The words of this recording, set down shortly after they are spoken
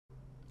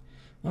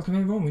Welcome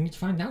everyone, we need to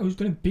find out who's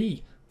going to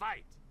be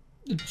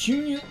the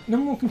junior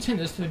 #1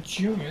 contenders for the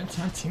Junior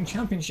Tag Team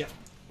Championship.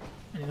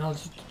 And in order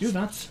to do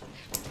that,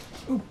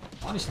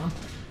 body slam,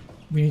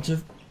 we need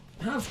to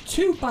have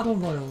 2 battle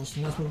royals,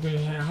 and that's what we're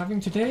going to be having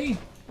today.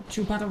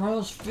 2 battle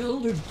royals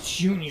filled with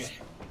junior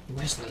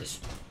wrestlers,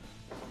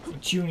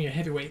 junior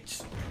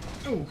heavyweights.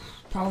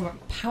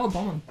 Powerbomb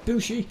on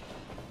Bushi,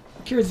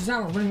 Akira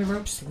Tozawa running the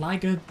ropes,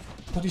 Liger,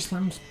 body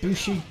slams,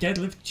 Bushi,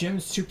 deadlift, German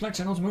suplex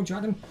and Ultimo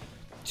Dragon,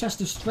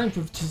 chest of strength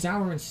with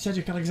Tozawa and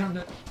Cedric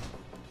Alexander,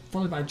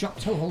 followed by a drop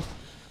toe hold.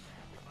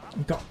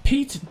 We've got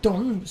Pete,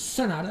 Dunne,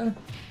 Sanada,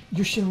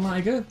 Yushin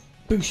Liger,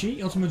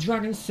 Bushi, Ultimo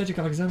Dragon, Cedric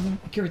Alexander,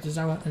 Akira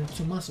Tozawa and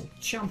Tommaso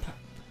Ciampa.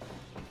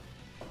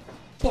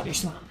 Body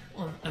slam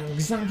on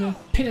Alexander,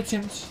 pin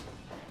attempt.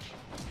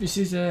 This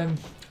is an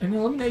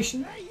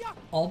elimination,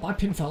 all by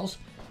pinfalls.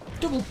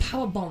 Double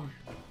power bomb,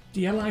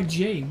 the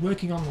Lij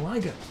working on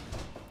Liger.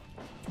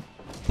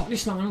 Body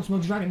slam on Ultimo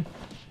Dragon.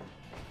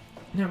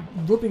 Now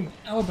rubbing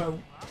elbow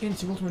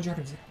into Ultimo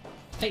Dragon's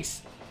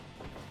face.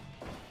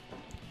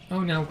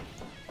 Oh, now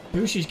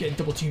Bushi's getting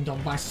double teamed on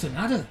by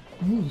Sanada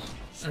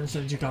and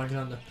Cedric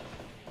Alexander.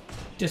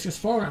 Discus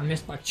forearm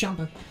missed by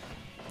Ciampa.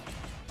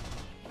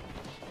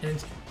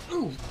 And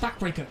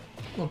backbreaker,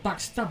 or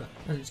backstabber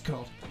as it's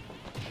called.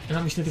 And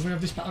obviously the winner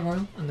of this battle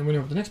royal and the winner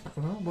of the next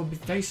battle royal will be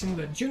facing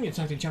the Junior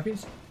Tag Team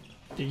Champions,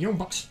 the Young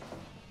Bucks,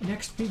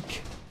 next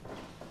week.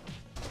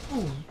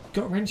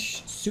 Gut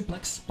wrench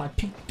suplex by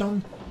Pete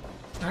Dunne.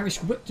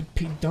 Irish whip to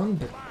Pete Dunne,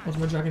 but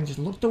Ultimo Dragon just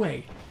looked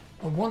away.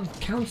 A 1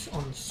 count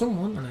on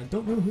someone, and I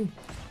don't know who.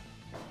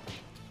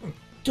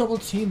 Double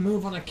team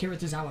move on Akira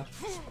Tozawa.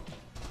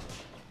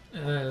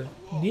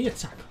 Knee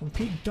attack on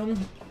Pete Dunne.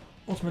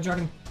 Ultimo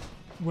Dragon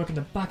working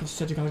the back of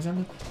Cedric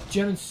Alexander.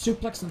 German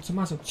suplex on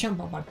Tommaso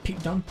Ciampa by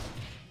Pete Dunne.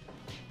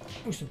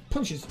 Some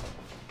punches.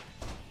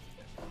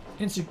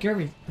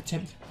 Enziguri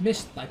attempt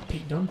missed by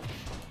Pete Dunne.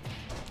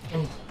 I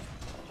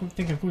don't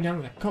think I'm going down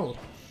with a cold.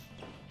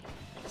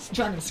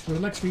 Dragon screw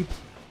leg sweep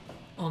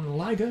on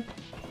Liger.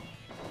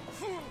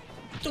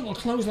 Double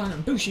clothesline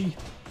on Bushi.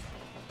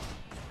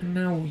 And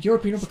now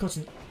European uppercuts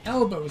and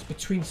elbows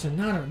between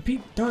Sanada and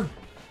Pete Dunne.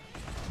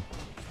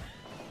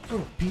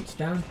 Pete's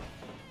down.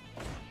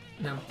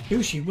 Now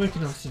Bushi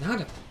working on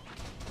Sanada.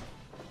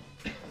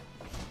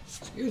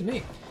 Excuse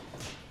me.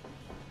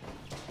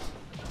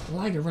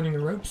 Liger running the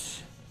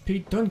ropes.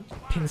 Pete Dunne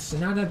pins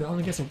Sanada but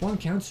only gets a 1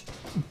 count.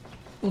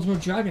 Ultimo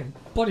Dragon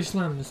body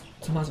slams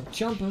Tommaso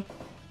Ciampa.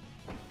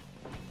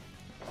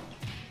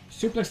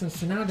 Suplex on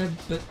Sanada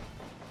but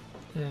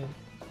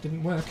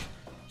didn't work.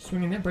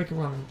 Swinging net breaker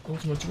on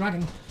Ultimo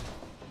Dragon.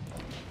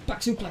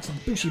 Back suplex on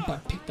Bushi by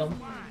Pete Dunne.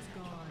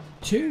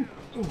 2.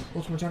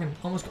 Ultimo Dragon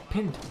almost got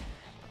pinned.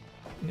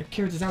 And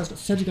Akira Tozawa's got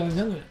Cedric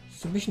Alexander.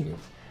 Submission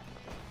move.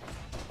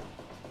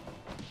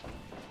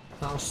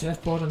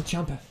 Surfboard on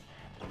Ciampa.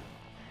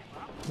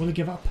 Will he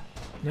give up?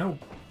 No.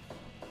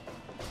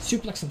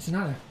 Suplex on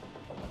Sanada.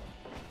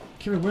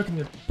 Akira working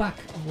the back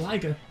of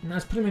Liger. And now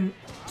he's put him in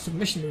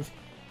submission move.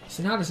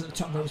 Sanada's at the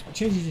top ropes but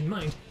changes his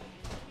mind.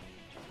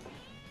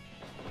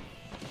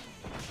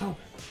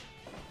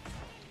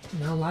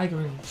 Now Liger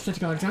and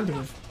Cedric Alexander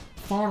with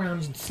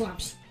forearms and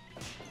slaps.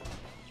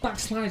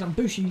 Backslide on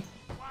Bushi.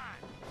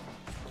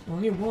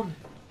 Only 1.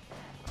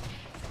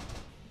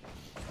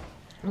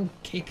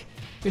 Kick.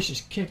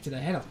 Vicious kick to the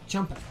head of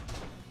Ciampa.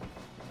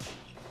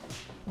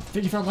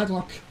 Figure 4 leg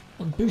lock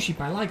on Bushi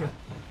by Liger.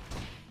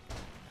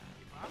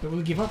 But will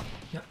he give up?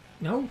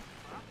 No.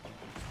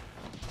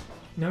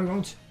 No, he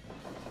won't.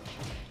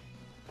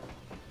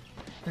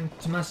 And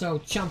Tommaso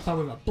Ciampa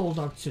with a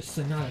bulldog to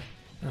Sanada.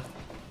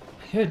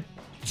 I heard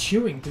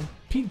chewing. Did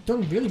Pete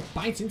Dunne really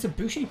bite into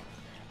Bushi?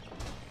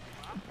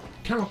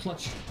 Camel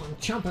clutch on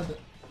Ciampa, but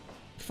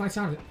fights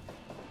out of it.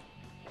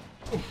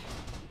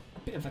 A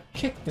bit of a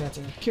kick there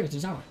to Akira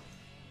Tozawa.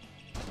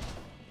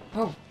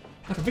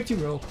 Like a victory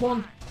roll.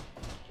 1.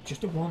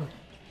 Just a 1.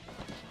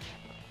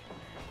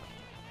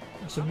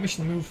 A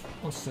submission move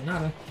on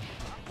Sanada.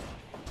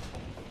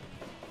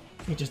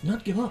 He does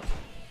not give up.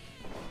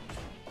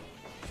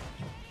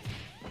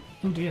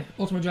 Oh dear,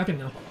 Ultimo Dragon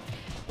now.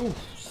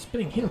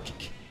 Spinning heel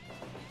kick.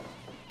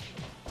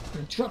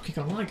 And a drop kick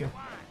on Liger.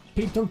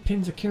 Pete Dunne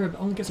pins Akira but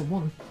only gets a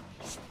 1.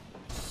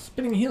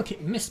 Spinning heel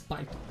kick missed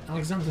by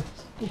Alexander.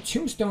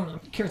 Tombstone on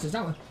Akira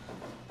Tozawa.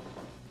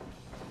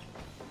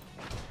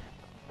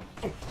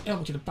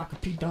 Elbow to the back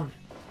of Pete Dunne.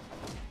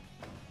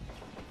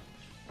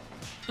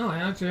 I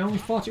actually only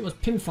thought it was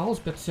pinfalls,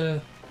 but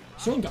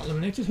someone got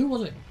eliminated. Who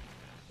was it?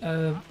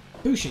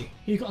 Bushi.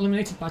 He got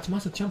eliminated by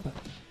Tommaso Ciampa.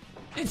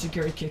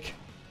 Enziguri kick.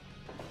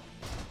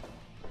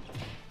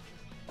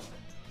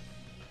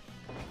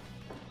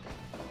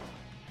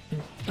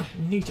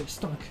 Knee to the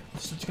stomach of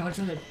Cedric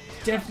Alexander.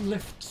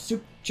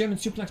 Deadlift German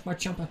suplex by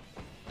Ciampa.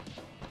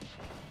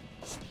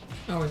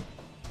 And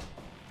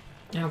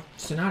now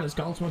Sanada's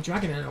got Ultimo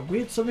Dragon and a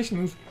weird submission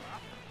move.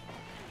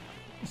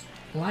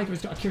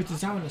 Liger's got Akira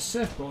Tozawa on a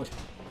surfboard.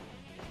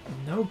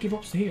 No give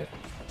ups here.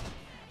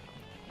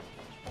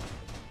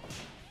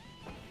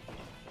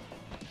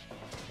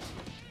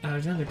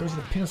 Alexander goes to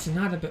the pin of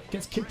Sanada but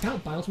gets kicked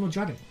out by Ultimo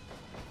Dragon.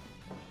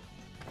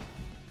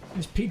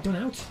 Is Pete Dunne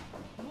out?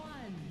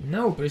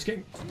 No, but he's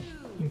getting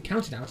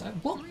counted out.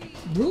 What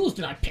rules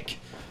did I pick?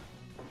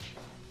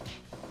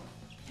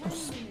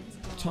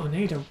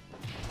 Tornado.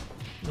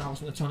 No, that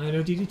wasn't a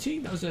tornado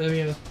DDT. That was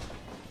a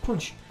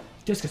punch.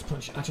 Discus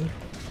punch, actually.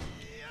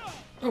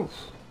 Oh.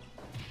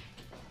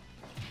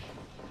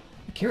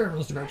 Akira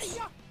runs the ropes.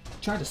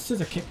 Tried a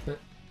scissor kick, but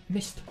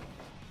missed.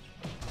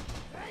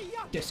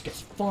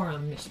 Discus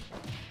forearm missed.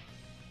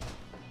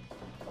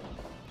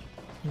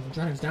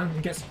 Dragon's down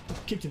and gets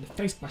kicked in the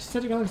face by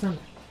Cedric Alexander.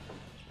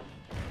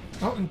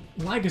 Oh, and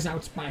Liger's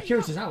out by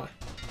Akira Tozawa.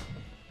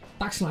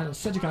 Backslide on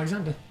Cedric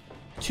Alexander.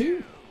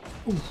 2.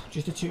 Ooh,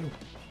 just a 2.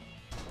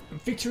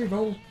 And victory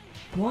roll.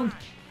 1,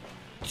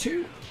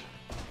 2.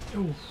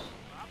 Ooh.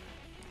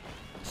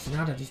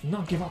 Sanada does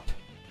not give up.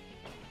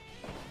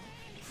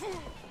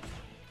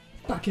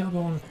 Back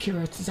elbow on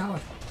Akira Tozawa.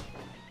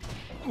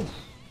 Ooh.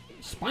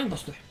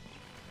 Spinebuster.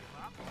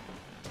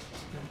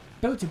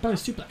 Belly to belly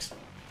suplex.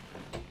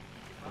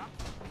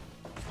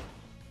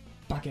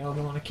 Back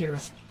elbow on Akira.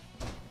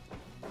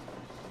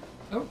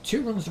 Oh,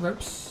 2 runs the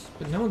ropes,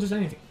 but no one does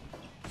anything.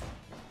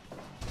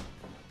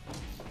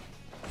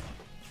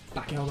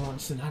 Back elbow on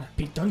Sanada.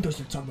 Pete Dunne goes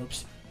to the top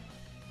ropes.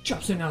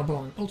 Drops an elbow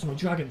on Ultimo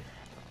Dragon.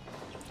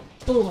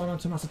 Bulldog on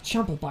Tommaso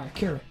Ciampa by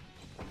Akira.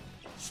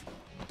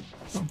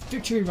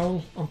 Victory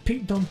roll on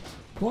Pete Dunne.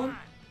 1,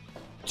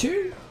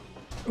 2.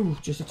 Ooh,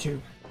 just a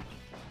 2.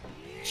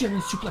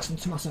 German suplex on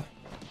Tommaso.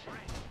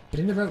 But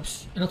in the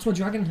ropes, and Ultimo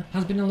Dragon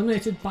has been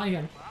eliminated by,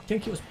 I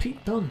think it was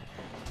Pete Dunne.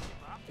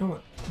 Oh,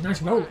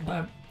 nice roll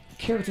by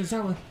Akira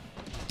Tozawa.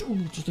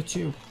 Ooh, just a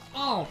 2.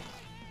 Oh!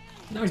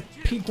 Now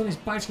Pete Dunne is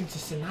biting into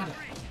Sanada.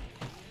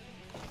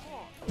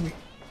 Ooh,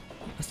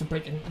 that's the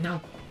break, and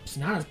now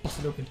Sanada's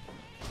busted open.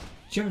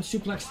 German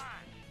suplex.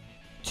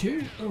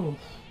 2. Oh.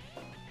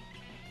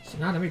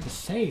 Sanada made the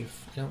save.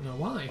 I don't know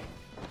why.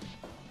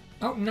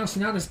 Oh, now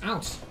Sanada's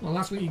out. Well,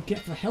 that's what you get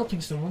for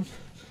helping someone.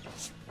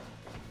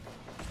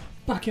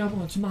 Back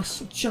elbow on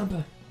Tommaso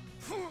Ciampa.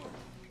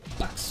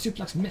 Back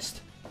suplex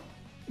missed.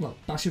 Well,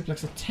 back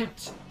suplex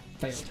attempt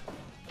failed.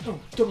 Oh,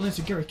 double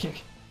enziguri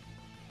kick.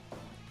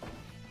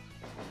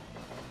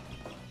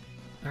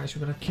 Alright, so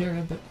we're gonna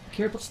Akira, but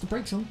Akira puts the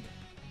brakes on.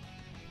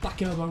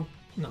 Back elbow.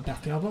 Not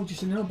back elbow,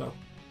 just an elbow.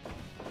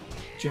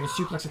 German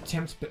suplex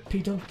attempt, but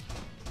Pete Dunne.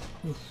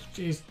 Oof,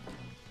 jeez.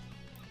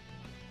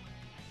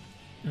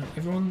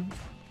 Everyone.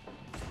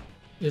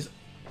 There's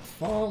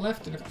 4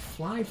 left, and I've got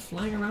Fly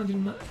flying around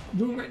in my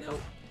room right now.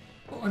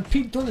 Oh, and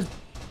Pete Dunne is.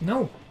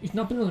 No, he's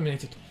not been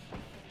eliminated.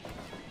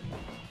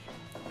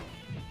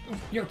 Oh,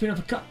 European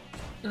uppercut.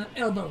 And an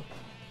elbow.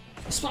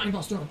 A spine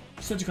buster on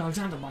Cedric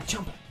Alexander by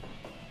Ciampa.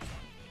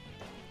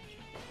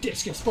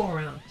 Discus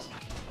forearms.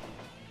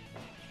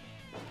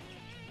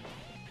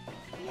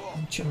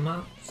 And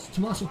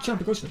Tommaso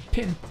Ciampa goes for the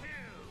pin.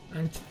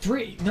 And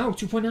 3. No,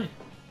 2.9.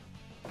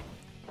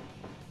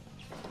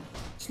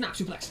 Snap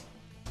suplex.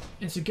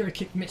 Enziguri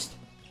kick missed.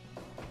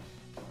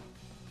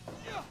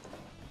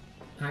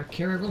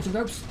 Akira runs the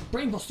ropes.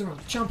 Brainbuster on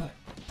Ciampa.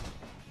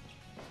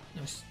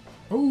 Nice.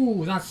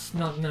 Oh, that's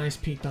not nice,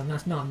 Pete Dunne.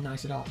 That's not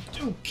nice at all.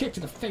 Ooh, kick to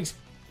the face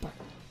by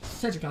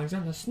Cedric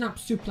Alexander. Snap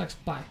suplex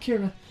by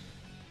Akira.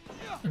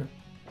 And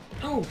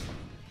oh,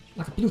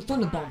 like a blue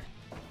thunder bomb.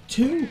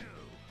 2.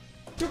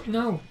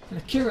 No. And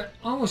Akira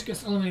almost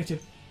gets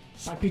eliminated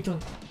by Pete Dunne.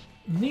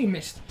 Knee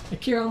missed.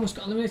 Akira almost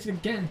got eliminated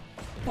again.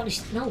 Body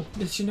no,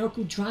 the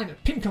Shinoku driver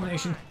pin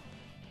combination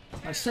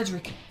by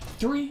Cedric.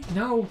 3.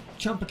 No.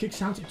 Ciampa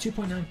kicks out at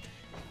 2.9.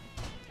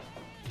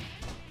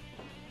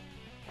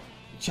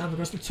 Ciampa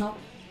goes to the top.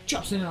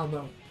 Drops an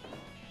elbow.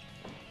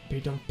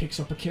 Pete Dunne picks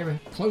up Akira.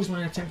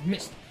 Clothesline attempt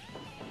missed.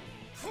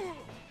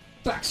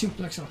 Back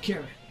suplex on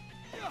Akira.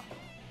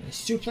 And a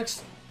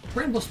suplex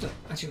brainbuster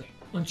actually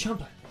on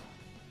Ciampa.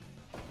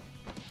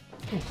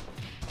 Oh,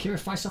 Akira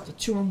fights off the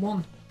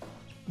 2-on-1.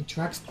 He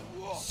drags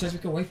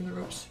Cedric away from the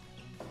ropes.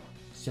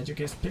 Cedric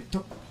gets picked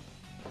up.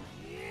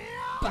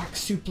 Back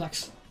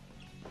suplex.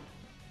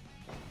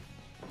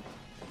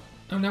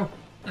 Oh no.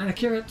 And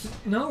Akira,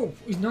 no,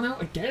 he's not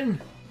out again.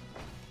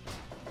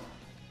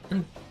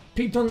 And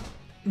Pete Dunne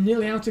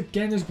nearly out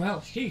again as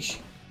well. Sheesh.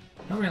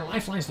 How many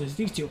lifelines does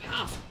these two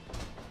have?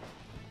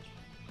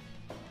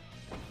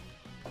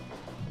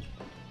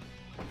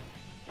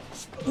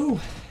 Ooh.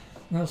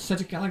 Well,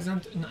 Cedric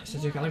Alexander,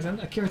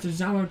 Akira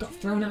Tozawa got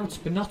thrown out,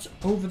 but not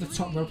over the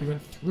top rope, he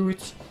went through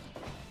it.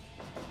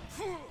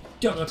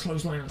 Double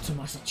clothesline on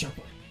Tommaso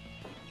Ciampa.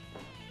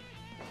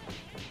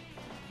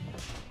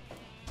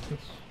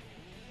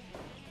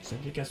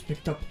 Cedric gets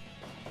picked up.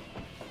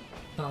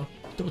 Oh,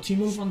 double team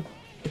move on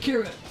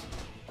Akira.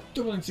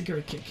 Double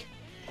enziguri kick.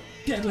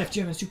 Deadlift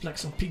German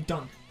suplex on Pete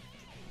Dunne.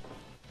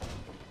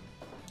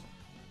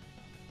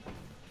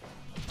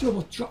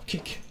 Double drop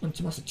kick on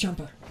Tommaso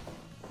Ciampa.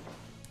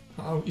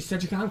 Oh, is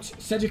Cedric out?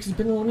 Cedric has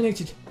been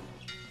eliminated.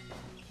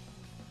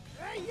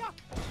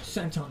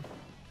 Senton.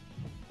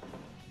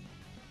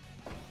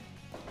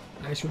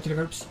 Nice one to the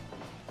ropes.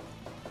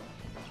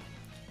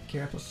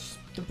 Akira puts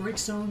the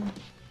brakes on.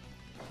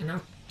 And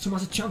now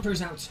Tommaso Ciampa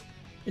is out.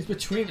 It's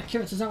between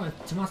Akira Tozawa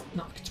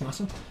and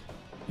Tommaso.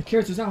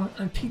 Akira Tozawa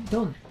and Pete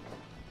Dunne.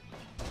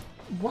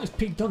 What is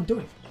Pete Dunne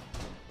doing?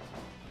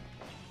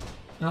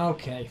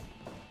 Okay.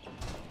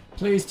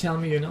 Please tell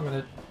me you're not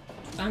gonna...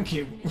 Thank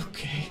you.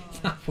 Okay.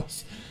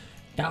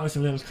 That was a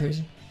little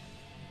crazy.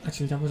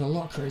 Actually, that was a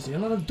lot crazy. A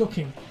lot of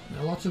ducking and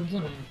a lot of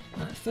running.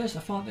 And at first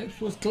I thought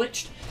it was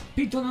glitched.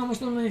 Pete Dunne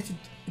almost eliminated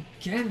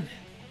again.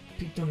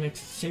 Pete Dunne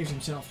saves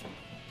himself.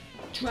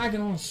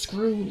 Dragon on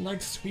Scurll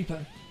leg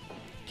sweeper.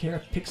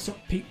 Akira picks up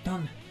Pete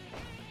Dunne.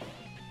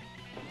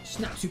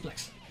 Snap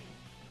suplex.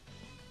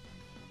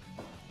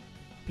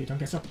 Pete Dunne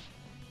gets up.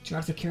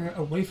 Drags Akira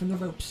away from the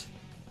ropes.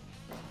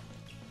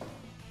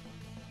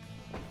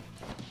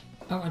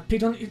 Oh, and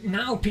Pete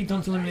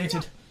Dunne's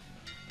eliminated.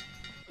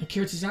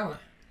 Akira Tozawa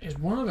is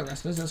one of the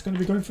wrestlers that's going to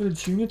be going for the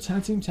Junior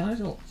Tag Team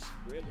titles.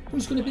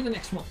 Who's going to be the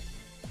next one?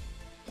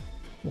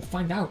 We'll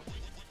find out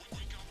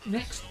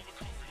next.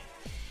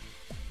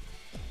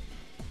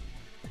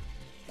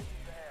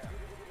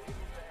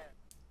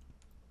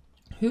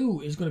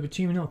 Who is going to be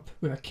teaming up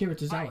with Akira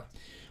Tozawa?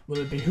 Will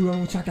it be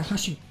Hiromu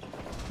Takahashi,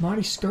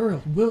 Marty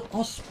Scurll, Will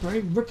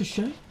Ospreay,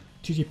 Ricochet,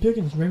 TJ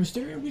Perkins, Rey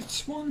Mysterio with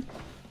Swann,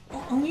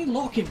 or only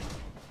Lorcan?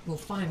 We'll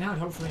find out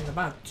hopefully in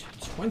about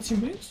 20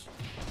 minutes.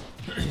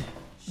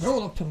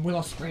 Roll up and Will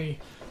Ospreay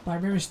by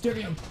Rey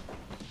Mysterio.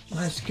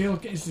 My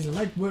Scurll gets his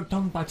leg worked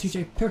on by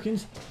TJ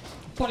Perkins.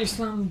 Body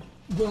slam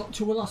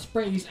to Will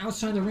Ospreay. He's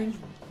outside the ring,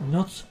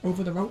 not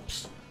over the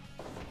ropes.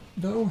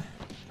 Though,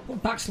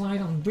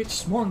 backslide on Rich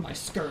Swann by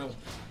Scurll.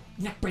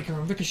 Neckbreaker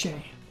on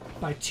Ricochet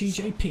by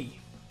TJP.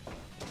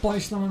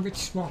 Body slam on Rich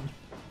Swann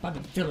by the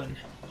Villain.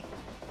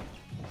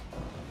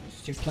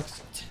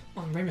 Suplex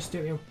on Rey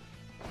Mysterio.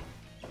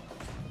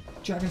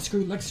 Dragon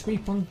screw leg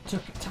sweep on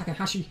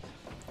Takahashi.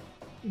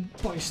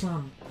 Body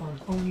slam on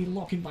Oney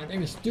Lorcan by Rey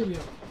Mysterio.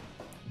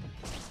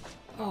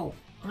 Oh,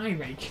 eye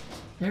rake.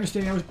 Rey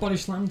Mysterio is body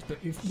slammed, but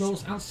he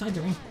rolls outside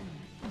the ring.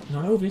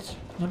 Not over it,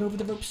 not over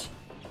the ropes.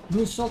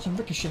 Moonsault on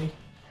Ricochet.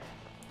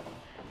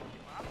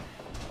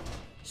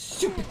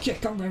 Super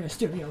kick on Rey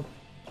Mysterio.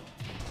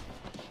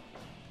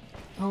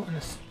 Oh, and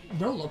a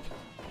roll up.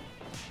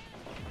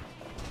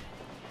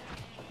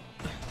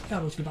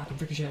 Elbow to the back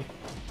of Ricochet.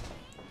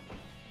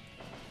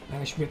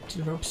 Irish whip to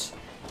the ropes.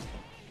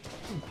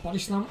 Body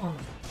slam on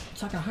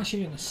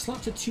Takahashi and a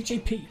slap to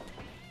TJP.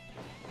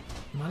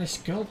 Marty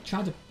Scurll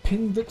tried to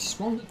pin Rich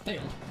Swann that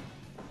failed.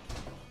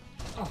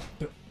 Oh,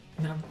 but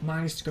now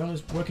Marty Scurll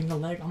is working the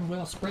leg on Will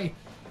Ospreay.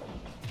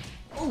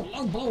 Oh,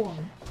 low blow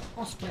on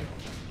Ospreay.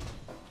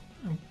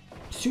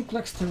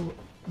 Suplex to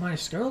Marty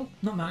Scurll,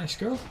 not Marty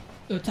Scurll,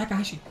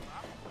 Takahashi.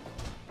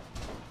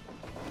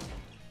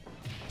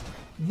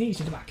 Knee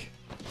to the back.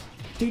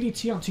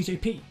 DDT on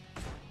TJP.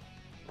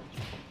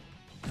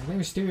 And Rey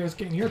Mysterio is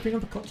getting European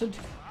uppercutted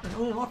and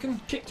Oney Lorcan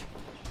kicked.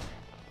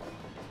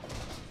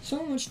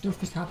 So much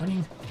stuff is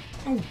happening.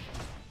 Oh,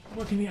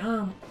 working the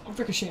arm of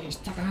Ricochet's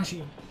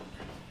Takahashi.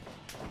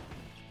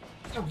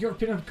 Oh,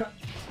 European uppercut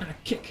and a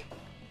kick.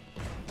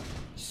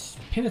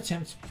 Pin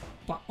attempt,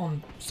 but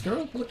on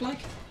Scurll, looked like.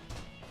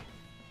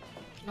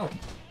 Oh,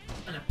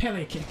 and a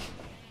Pele kick.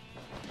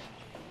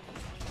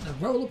 And a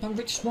roll up on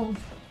Rich Swann.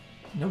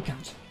 No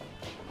count.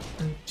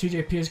 And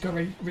TJP has got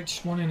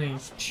Rich Swann in a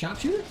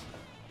sharpshooter.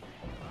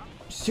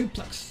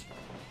 Suplex.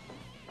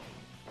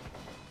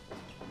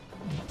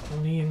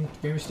 Oney and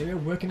Rey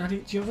Mysterio working at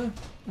each other.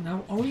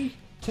 Now Oney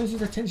turns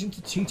his attention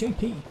to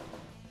TJP.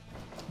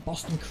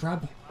 Boston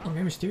Crab on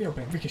Rey Mysterio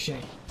by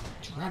Ricochet.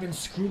 Dragon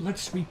screw leg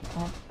sweep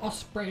on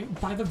Ospreay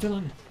by the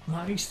Villain,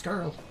 Marty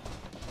Scurll.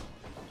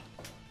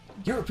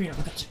 European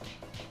uppercut.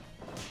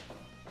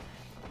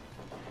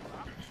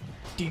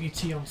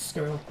 DDT on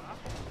Scurll,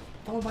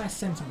 followed by a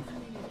senton.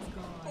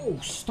 Oh,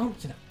 stomp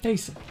to the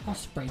face of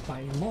Ospreay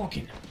by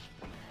Lorcan.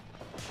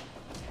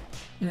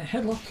 And a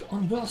headlock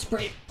on Will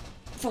Ospreay,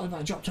 followed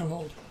by a drop toe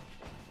hold.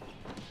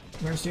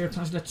 Rey Mysterio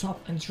climbs to the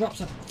top and drops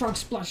a frog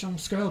splash on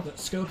Scurll, but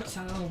Scurll gets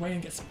out of the way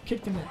and gets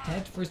kicked in the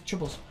head for his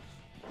troubles.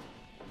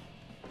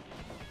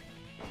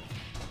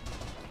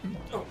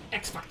 Oh,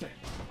 X Factor.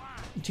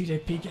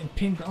 TJP getting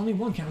pinned, but only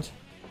one count.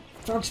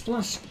 Frog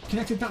splash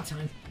connected that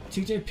time.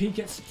 TJP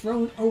gets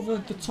thrown over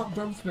the top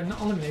rope, but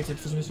not eliminated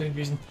for some strange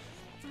reason.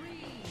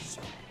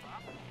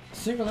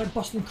 Single leg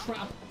Boston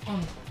Crab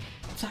on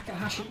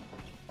Takahashi.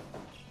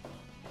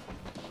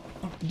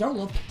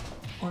 Roll up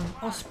on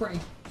Ospreay,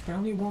 but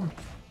only one.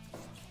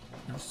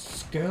 Now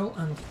Scurll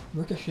and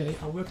Ricochet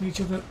are working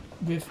each other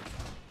with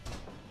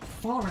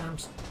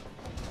forearms.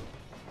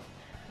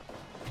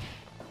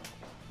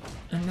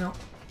 And now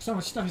so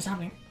much stuff is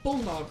happening.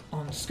 Bulldog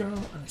on Scurll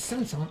and a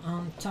senton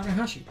on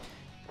Takahashi.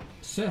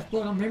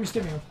 Surfboard on Rey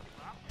Mysterio.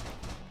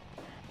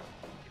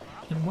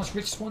 And what's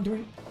Rich Swann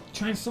doing?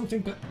 Trying something,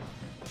 but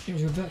it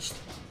was reversed.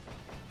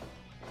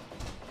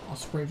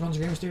 Ospreay runs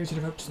Rey Mysterio to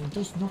the ropes and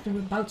does nothing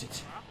about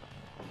it.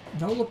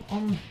 Roll up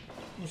on,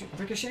 was it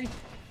Ricochet?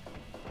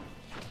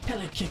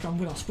 Pele kick on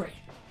Will Ospreay.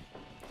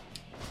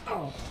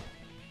 Oh.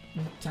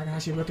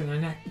 Takahashi working the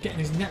neck, getting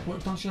his neck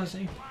worked on, should I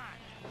say.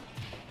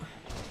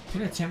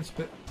 pin attempt,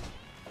 but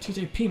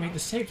TJP made the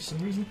save for some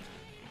reason.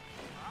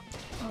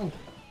 Oh,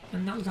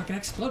 and that looks like an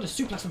exploded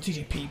suplex on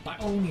TJP by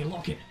Oney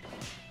Lorcan.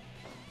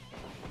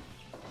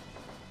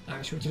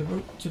 Irish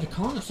to the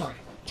corner, sorry.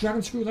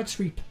 Dragon screw leg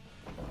sweep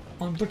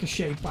on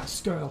Ricochet by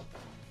Scurll.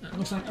 And it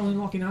looks like Oney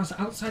Lorcan now is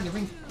outside the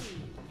ring.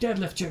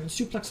 Deadlift German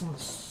suplex on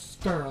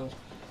Scurll.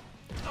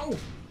 Oh,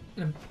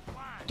 and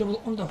a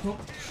double underhook.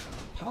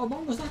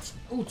 Powerbomb was that?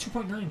 Oh,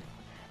 2.9.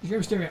 Is Rey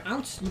Mysterio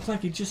out? Looks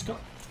like he just got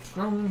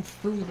thrown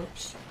through the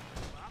ropes.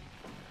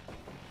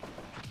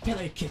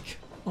 Belly kick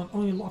on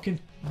Oney Lorcan.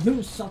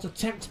 Moonsault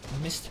attempt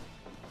missed.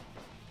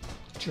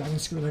 Dragon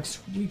screw leg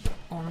sweep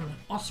on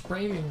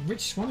Ospreay, and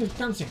Rich Swann is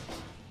dancing.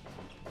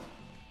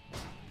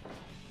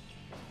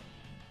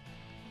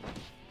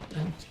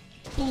 And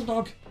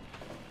Bulldog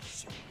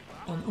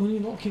on Oney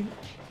Lorcan.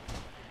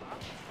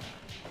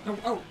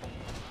 Oh,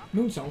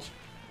 moonsault.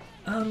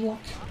 Unlock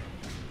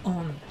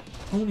on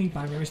Oney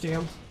by Rey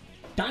Mysterio.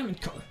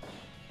 Diamond cutter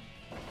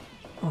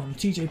on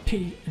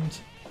TJP, and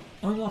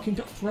Oney Lorcan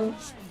got thrown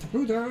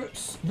through the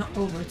ropes, not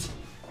over it.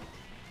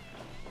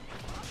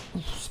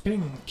 Oh,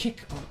 spinning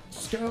kick on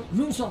Scurll.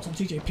 Moonsault on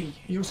TJP.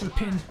 He also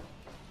pinned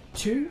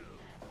 2.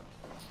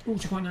 Oh,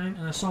 2.9,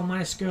 and I saw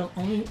my Scurll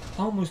only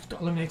almost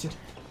got eliminated.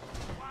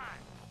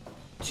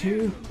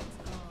 2.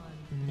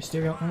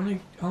 Mysterio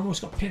only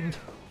almost got pinned.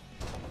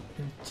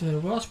 And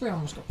Ospreay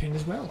almost got pinned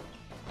as well.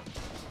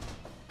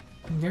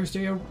 And Rey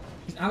Mysterio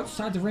is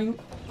outside the ring.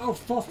 Oh,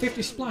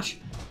 450 splash.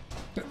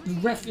 But the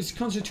ref is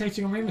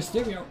concentrating on Rey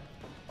Mysterio.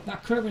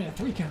 That could have been a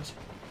 3 count.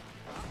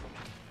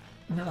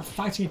 And now they're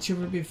fighting each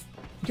other with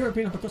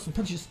European uppercuts and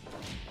punches.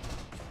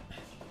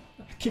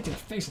 A kick to the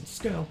face on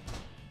Scurll.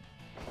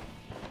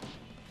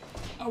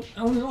 Oh,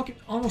 Oney Lorcan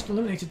almost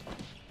eliminated.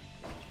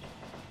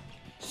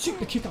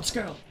 Super kick on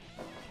Scurll.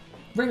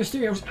 Rey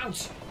Mysterio's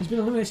out. He's been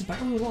eliminated by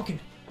Oney Lorcan.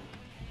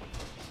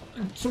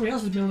 And somebody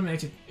else has been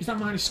eliminated. Is that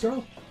Marty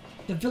Scurll?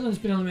 The villain's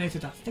been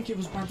eliminated. I think it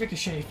was by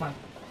Ricochet if I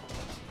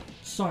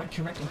saw it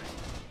correctly.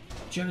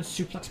 German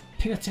suplex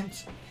pin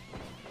attempt.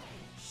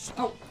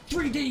 Oh,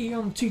 3D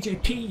on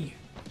TJP.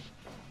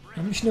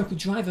 And Michinoku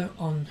driver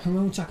on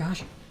Hiromu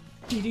Takahashi.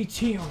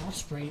 DDT on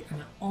Ospreay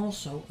and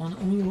also on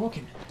Oney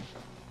Lorcan.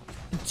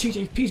 And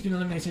TJP's been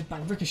eliminated by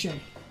Ricochet.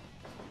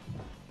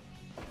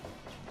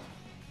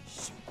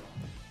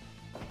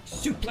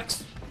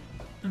 Suplex.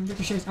 And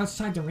Ricochet's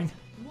outside the ring.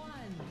 1,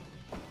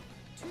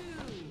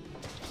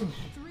 2,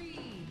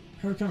 3.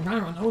 Hurricane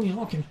Rana on Oney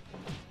Lorcan.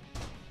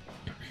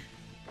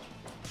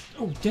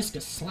 Oh,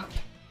 discus slap.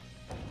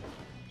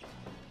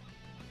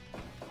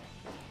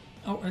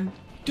 Oh, and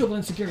double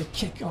enziguri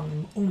kick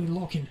on Oney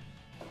Lorcan.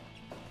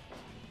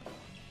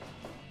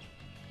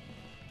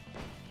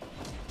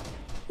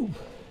 Ooh.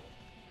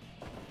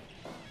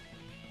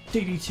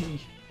 DDT.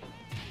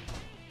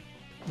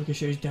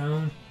 Ricochet's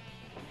down.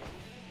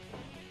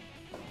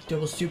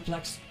 Double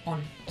suplex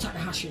on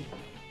Takahashi.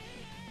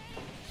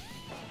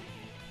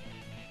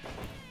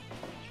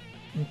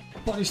 And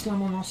body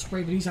slam on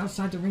Ospreay, but he's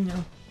outside the ring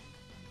now.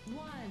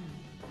 1,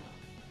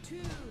 2.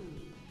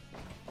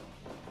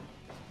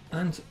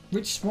 And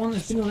Rich Swann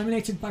has been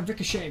eliminated by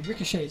Ricochet.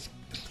 Ricochet is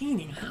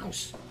cleaning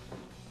house.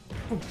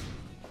 Oh.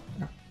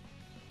 No.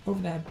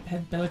 Over there,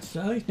 head belted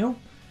early. No.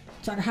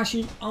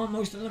 Takahashi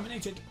almost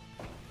eliminated.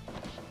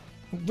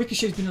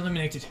 Ricochet's been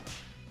eliminated.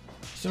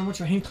 So much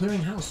for him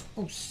clearing house.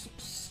 Oh,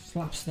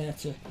 slaps there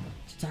to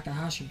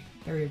Takahashi.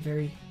 Very,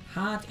 very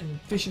hard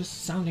and vicious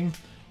sounding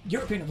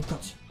European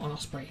uppercut on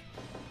Ospreay.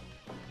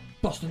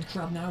 Boston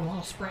Crab now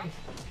on Ospreay.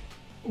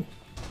 Oh,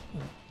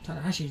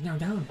 Takahashi is now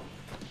down.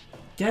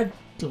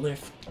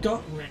 Deadlift,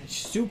 gut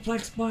wrench,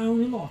 suplex by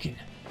Oney Lorcan.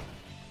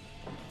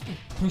 Oh,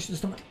 punch to the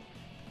stomach.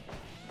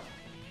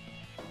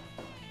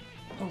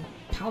 Oh,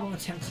 power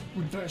attempt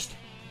reversed.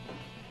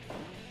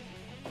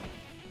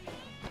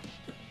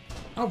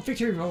 Oh,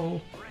 victory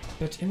roll,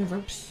 but in the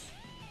ropes.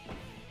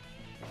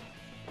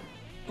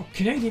 Oh,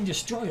 Canadian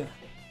Destroyer.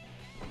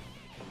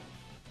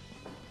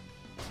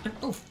 And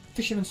oh,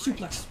 Fisherman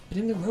Suplex, but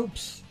in the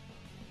ropes.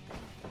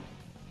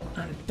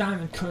 And a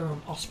Diamond Cutter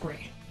on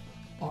Ospreay.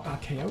 Or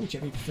RKO,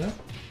 whichever you prefer.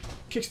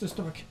 Kicks to the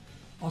stomach.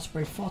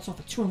 Ospreay fought off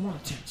a 2-on-1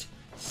 attempt.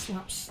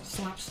 Slaps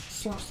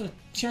to the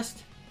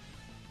chest.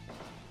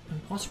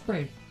 And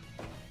Ospreay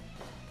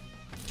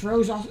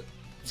throws off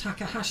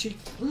Takahashi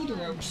through the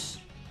ropes.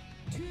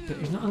 2, But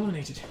he's not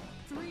eliminated.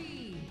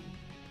 3.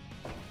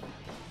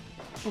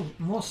 Oh,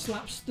 more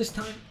slaps this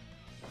time.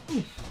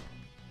 Oof.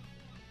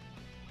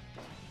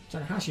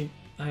 Takahashi,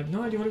 I have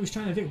no idea what he was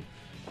trying to do.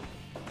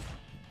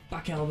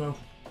 Back elbow.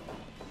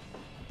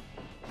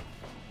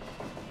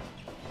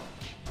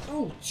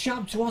 Oh,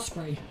 jab to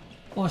Ospreay.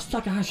 Or as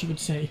Takahashi would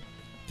say,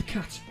 the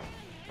cat.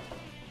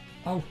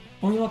 Oh,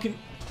 Oney Lorcan.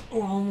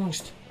 Oh,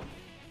 almost.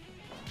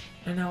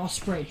 And now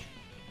Ospreay.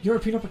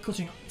 European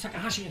uppercutting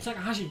Takahashi, and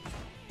Takahashi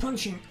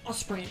punching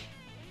Ospreay.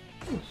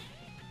 Oof.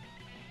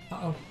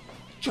 Uh-oh.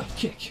 Drop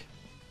kick.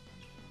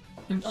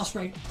 And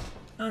Ospreay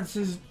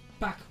answers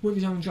back with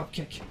his own drop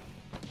kick.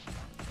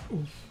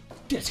 Oof.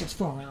 This gets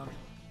forearm.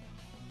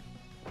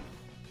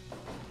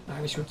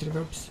 Irish whip to the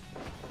ropes.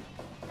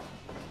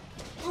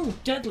 Oh,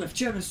 deadlift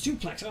German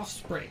suplex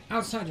Ospreay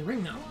outside the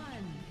ring now.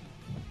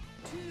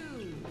 1,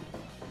 2.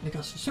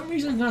 Because for some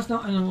reason that's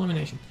not an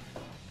elimination.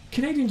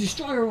 Canadian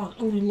Destroyer on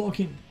Oney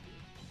Lorcan.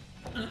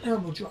 And an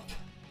elbow drop.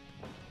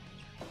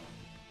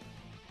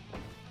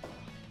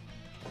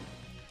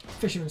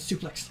 Fisherman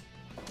suplex.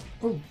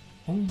 Oh,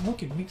 Oney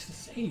Lorcan makes the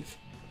save.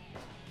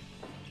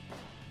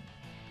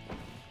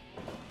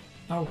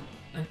 Oh,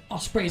 and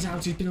Ospreay's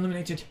out, he's been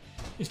eliminated.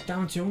 It's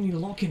down to Oney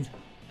Lorcan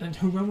and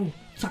Hiromu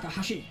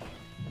Takahashi.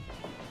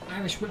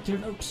 Irish whip to the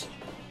ropes.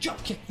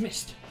 Drop kick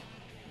missed.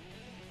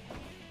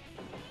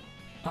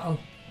 Uh-oh.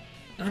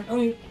 And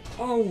Oney...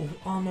 Oh,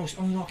 almost.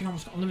 Oney Lorcan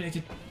almost got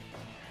eliminated.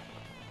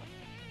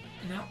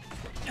 And now,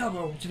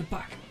 elbow to the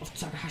back of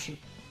Takahashi.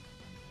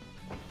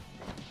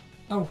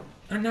 Oh,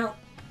 and now,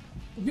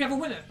 we have a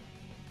winner.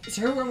 It's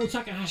Hiromu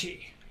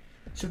Takahashi.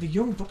 So the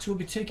Young Bucks will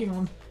be taking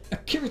on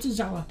Akira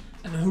Tozawa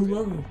and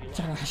Hiromu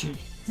Takahashi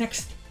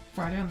next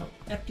Friday on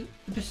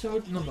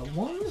episode number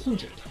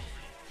 100.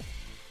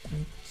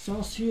 And so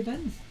I'll see you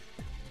then.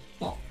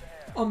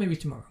 Or maybe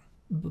tomorrow.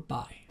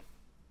 Bye-bye.